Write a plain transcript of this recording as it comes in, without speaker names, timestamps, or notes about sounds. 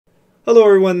Hello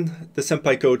everyone,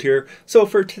 TheSenpaiCode here. So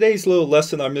for today's little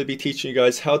lesson, I'm going to be teaching you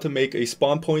guys how to make a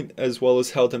spawn point as well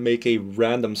as how to make a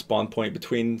random spawn point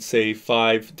between, say,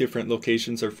 5 different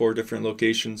locations or 4 different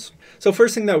locations. So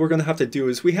first thing that we're going to have to do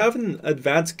is we have an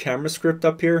advanced camera script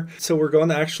up here. So we're going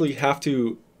to actually have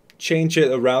to change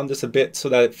it around just a bit so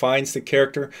that it finds the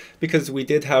character, because we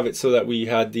did have it so that we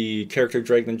had the character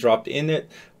dragged and dropped in it,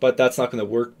 but that's not going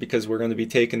to work because we're going to be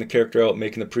taking the character out,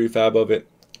 making a prefab of it.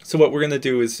 So what we're going to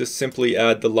do is just simply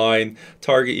add the line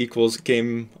target equals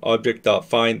game object dot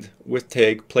find with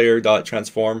tag player dot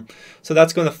transform. So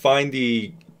that's going to find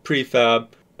the prefab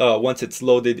once it's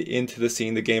loaded into the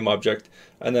scene, the game object,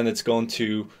 and then it's going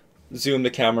to zoom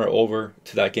the camera over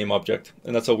to that game object.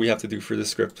 And that's all we have to do for this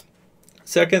script.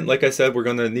 Second, like I said, we're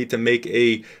going to need to make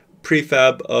a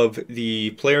prefab of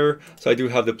the player. So I do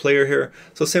have the player here.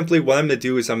 So simply what I'm going to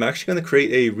do is I'm actually going to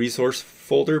create a resource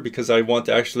folder because I want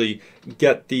to actually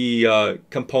get the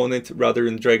component rather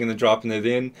than dragging and dropping it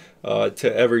in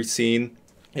to every scene.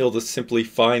 It'll just simply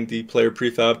find the player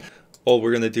prefab. All we're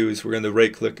going to do is we're going to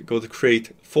right click, go to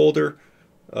create folder,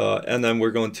 and then we're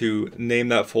going to name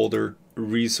that folder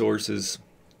resources.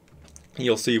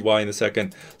 You'll see why in a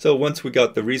second. So once we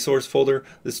got the resource folder,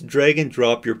 let's drag and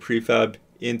drop your prefab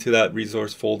into that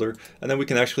resource folder, and then we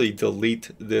can actually delete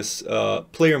this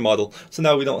player model. So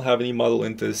now we don't have any model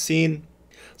into the scene.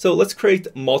 So let's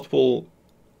create multiple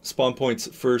spawn points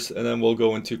first, and then we'll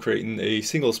go into creating a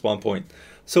single spawn point.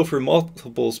 So for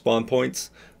multiple spawn points,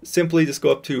 simply just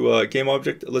go up to game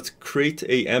object, let's create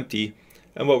a empty.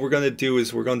 And what we're going to do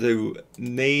is we're going to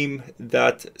name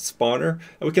that spawner,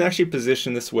 and we can actually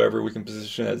position this wherever. We can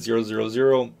position it at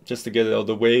 000 just to get it out of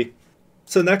the way.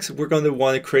 So next we're going to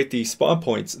want to create the spawn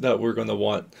points that we're going to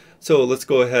want. So let's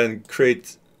go ahead and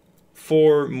create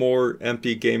 4 more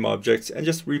empty game objects and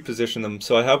just reposition them.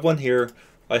 So I have one here,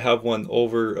 I have one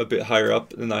over a bit higher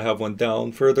up, and I have one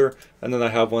down further, and then I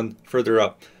have one further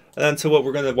up. And so what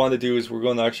we're going to want to do is we're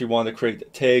going to actually want to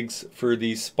create tags for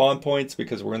these spawn points,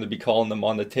 because we're going to be calling them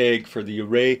on the tag for the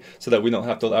array so that we don't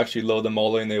have to actually load them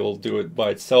all in. They will do it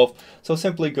by itself. So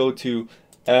simply go to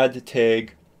add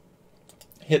tag,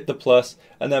 hit the plus,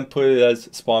 and then put it as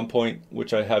spawn point,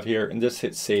 which I have here, and just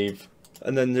hit save.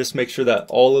 And then just make sure that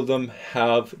all of them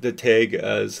have the tag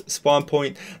as spawn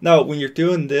point. Now when you're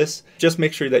doing this, just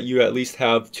make sure that you at least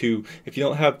have 2. If you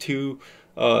don't have 2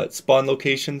 spawn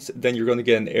locations, then you're going to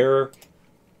get an error.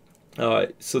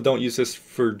 So don't use this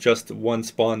for just one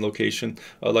spawn location.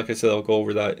 Like I said, I'll go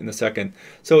over that in a second.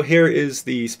 So here is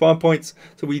the spawn points.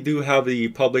 So we do have the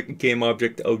public game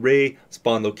object array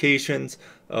spawn locations,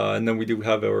 and then we do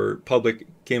have our public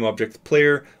game object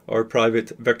player, our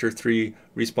private vector3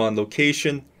 respawn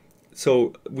location.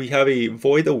 So we have a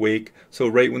void awake. So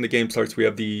right when the game starts, we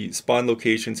have the spawn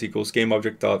locations equals game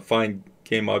object dot find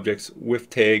game objects with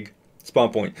tag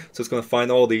spawn point. So it's going to find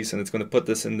all these and it's going to put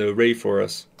this in the array for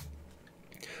us.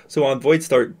 So on void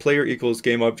start, player equals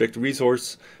game object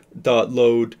resource dot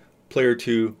load player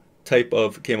 2 type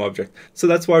of game object. So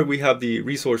that's why we have the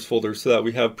resource folder, so that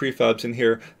we have prefabs in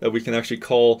here that we can actually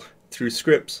call through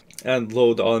scripts and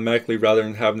load automatically rather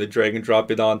than having to drag and drop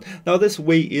it on. Now this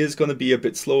wait is going to be a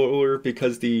bit slower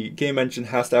because the game engine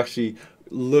has to actually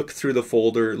look through the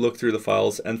folder, look through the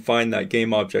files, and find that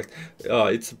game object.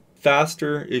 It's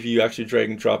faster if you actually drag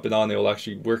and drop it on. It will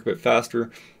actually work a bit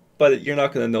faster, but you're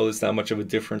not going to notice that much of a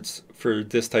difference for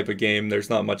this type of game. There's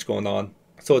not much going on,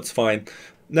 so it's fine.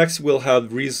 Next we'll have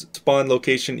respawn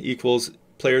location equals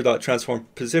player.transform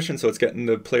position, so it's getting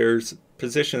the player's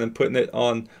position and putting it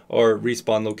on our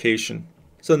respawn location.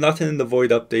 So nothing in the void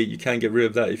update. You can get rid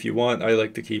of that if you want. I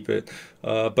like to keep it.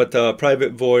 But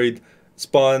private void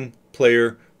spawn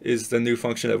player is the new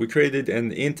function that we created,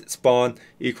 and int spawn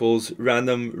equals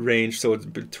random range. So it's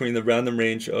between the random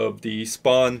range of the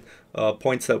spawn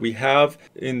points that we have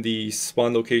in the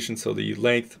spawn location, so the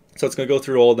length. So it's going to go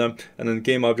through all of them, and then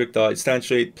game object dot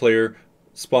instantiate player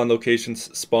spawn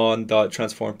locations spawn dot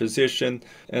transform position,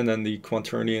 and then the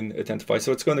quaternion identify.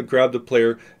 So it's going to grab the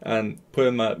player and put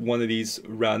him at one of these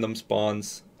random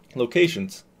spawns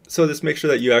locations. So just make sure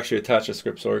that you actually attach a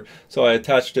script sorter. So I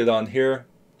attached it on here,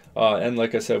 and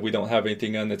like I said, we don't have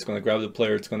anything on. It's going to grab the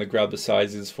player, it's going to grab the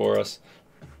sizes for us.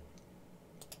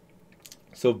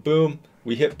 So boom,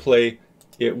 we hit play.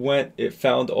 It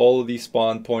found all of these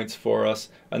spawn points for us,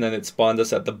 and then it spawned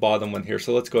us at the bottom one here.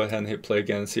 So let's go ahead and hit play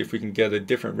again and see if we can get a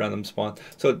different random spawn.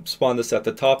 So it spawned us at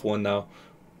the top one now.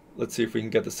 Let's see if we can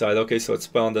get the side. Okay, so it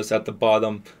spawned us at the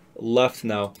bottom left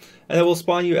now. And it will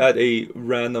spawn you at a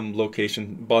random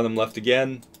location, bottom left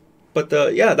again. But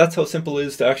yeah, that's how simple it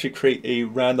is to actually create a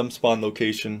random spawn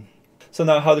location. So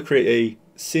now how to create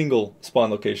a single spawn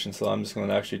location. So I'm just going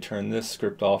to actually turn this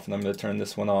script off, and I'm going to turn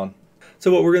this one on.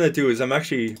 So what we're going to do is I'm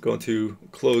actually going to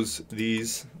close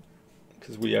these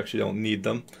because we actually don't need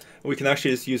them. We can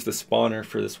actually just use the spawner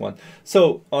for this one.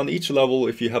 So on each level,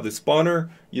 if you have the spawner,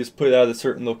 you just put it at a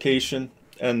certain location.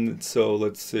 And so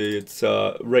let's say it's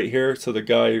right here. So the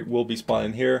guy will be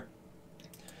spawning here.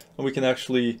 And we can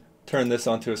actually turn this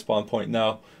onto a spawn point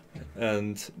now.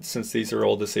 And since these are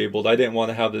all disabled, I didn't want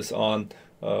to have this on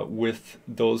with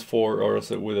those 4, or else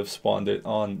it would have spawned it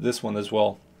on this one as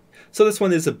well. So this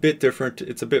one is a bit different.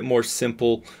 It's a bit more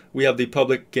simple. We have the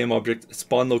public game object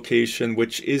spawn location,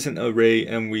 which is an array,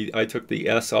 and I took the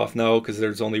S off now because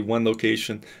there's only one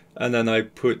location, and then I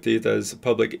put it as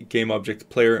public game object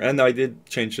player, and I did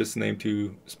change this name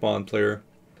to spawn player.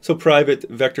 So private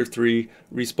vector 3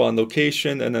 respawn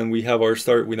location, and then we have our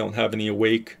start. We don't have any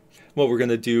awake. What we're going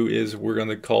to do is we're going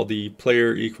to call the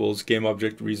player equals game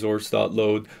object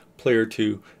resource.load player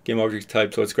to game object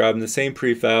type. So it's grabbing the same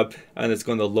prefab and it's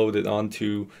going to load it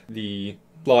onto the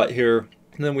plot here.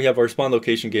 And then we have our spawn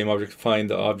location game object find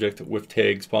the object with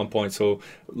tag spawn point. So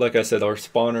like I said, our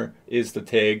spawner is the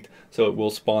tagged, so it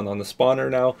will spawn on the spawner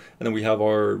now. And then we have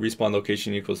our respawn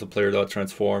location equals the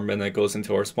player.transform, and then it goes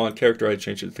into our spawn character. I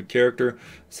changed it to character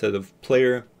instead of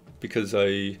player, because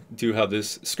I do have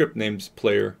this script named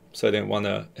player, so I didn't want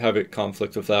to have it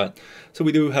conflict with that. So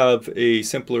we do have a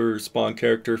simpler spawn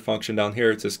character function down here.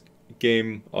 It's just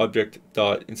game object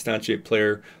dot instantiate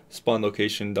player spawn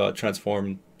location dot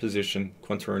transform position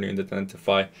quaternion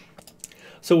identify.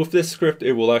 So with this script,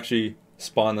 it will actually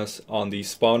spawn us on the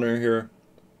spawner here,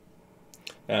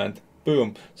 and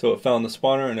boom. So it found the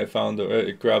spawner, and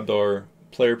it grabbed our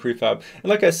player prefab. And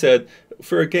like I said,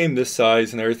 for a game this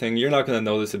size and everything, you're not going to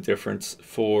notice a difference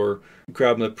for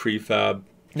grabbing a prefab.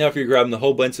 Now if you're grabbing a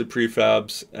whole bunch of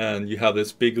prefabs and you have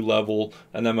this big level,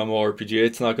 an MMORPG,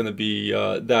 it's not going to be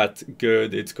that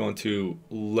good. It's going to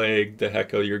lag the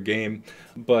heck out of your game.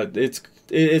 But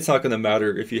it's not going to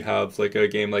matter if you have like a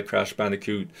game like Crash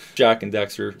Bandicoot, Jak and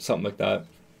Daxter, something like that.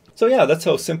 So yeah, that's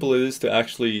how simple it is to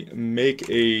actually make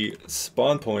a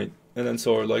spawn point. And then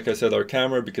so like I said, our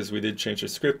camera, because we did change the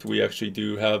script, we actually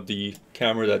do have the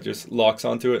camera that just locks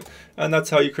onto it. And that's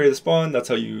how you create a spawn. That's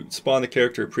how you spawn a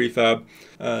character prefab.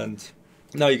 And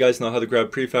now you guys know how to grab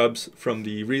prefabs from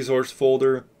the resource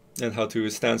folder and how to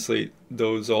instantiate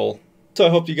those all. So I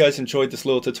hope you guys enjoyed this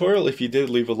little tutorial. If you did,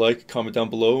 leave a like, comment down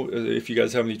below. If you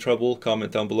guys have any trouble,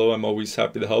 comment down below. I'm always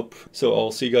happy to help. So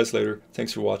I'll see you guys later.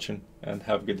 Thanks for watching and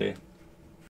have a good day.